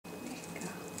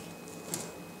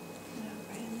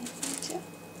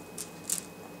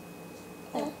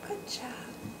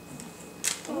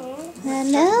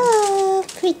Hello,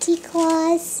 pretty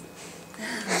claws.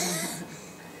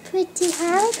 Pretty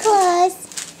Holly claws.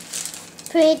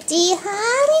 Pretty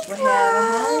Holly claws. We have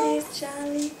a holly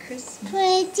jolly Christmas.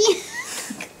 Pretty.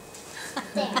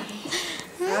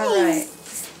 Alright,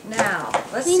 now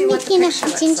let's We're see what the making a picture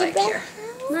looks like gingerbread here.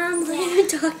 Mom, why are you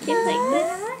talking like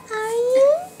that? Are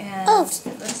you? And Oh, it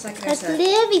looks like because there's a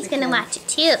Livy's going to watch it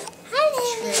too. Hi,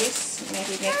 Livy. trace.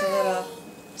 Maybe make a little.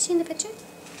 See in the picture?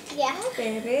 Yeah.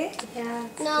 Baby. Yeah.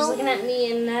 No. She's looking at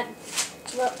me and that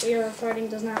what you're recording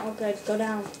does not look good. Go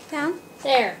down. Down?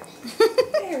 There.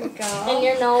 There we go. And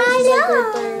your nose is like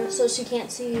right there so she can't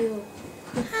see you.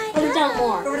 Hi. Put it down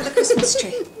more. Over to the Christmas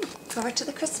tree. Go over to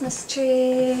the Christmas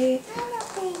tree.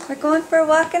 We're going for a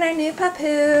walk in our new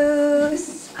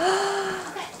papoose.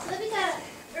 Livy got an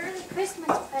early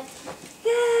Christmas present.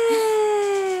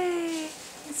 Yay!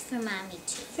 It's for Mommy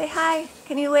too. Say hi.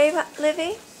 Can you wave at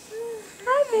Livy?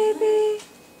 Hi, baby.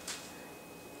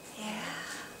 Yeah.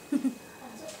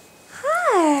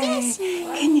 Hi. Yes,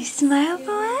 Can you smile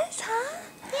for us, huh?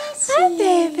 Yes, Hi,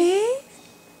 baby.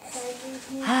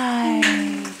 Hi.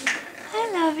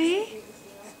 Hi, Lovey.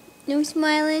 No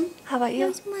smiling. How about you?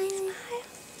 No smiling.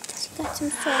 She got some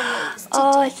strawberries.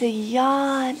 Oh, it's a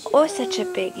yawn. Oh, such a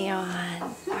big yawn.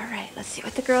 All right, let's see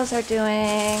what the girls are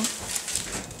doing.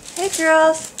 Hey,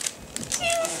 girls.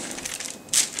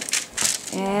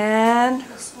 And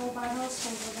This whole bottle's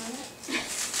filled on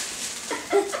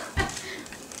it.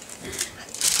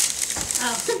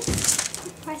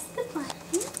 Press the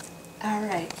button. all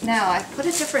right, now I put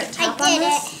a different top I on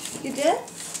did this. You did?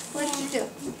 What did you do?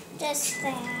 Just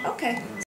that. Okay.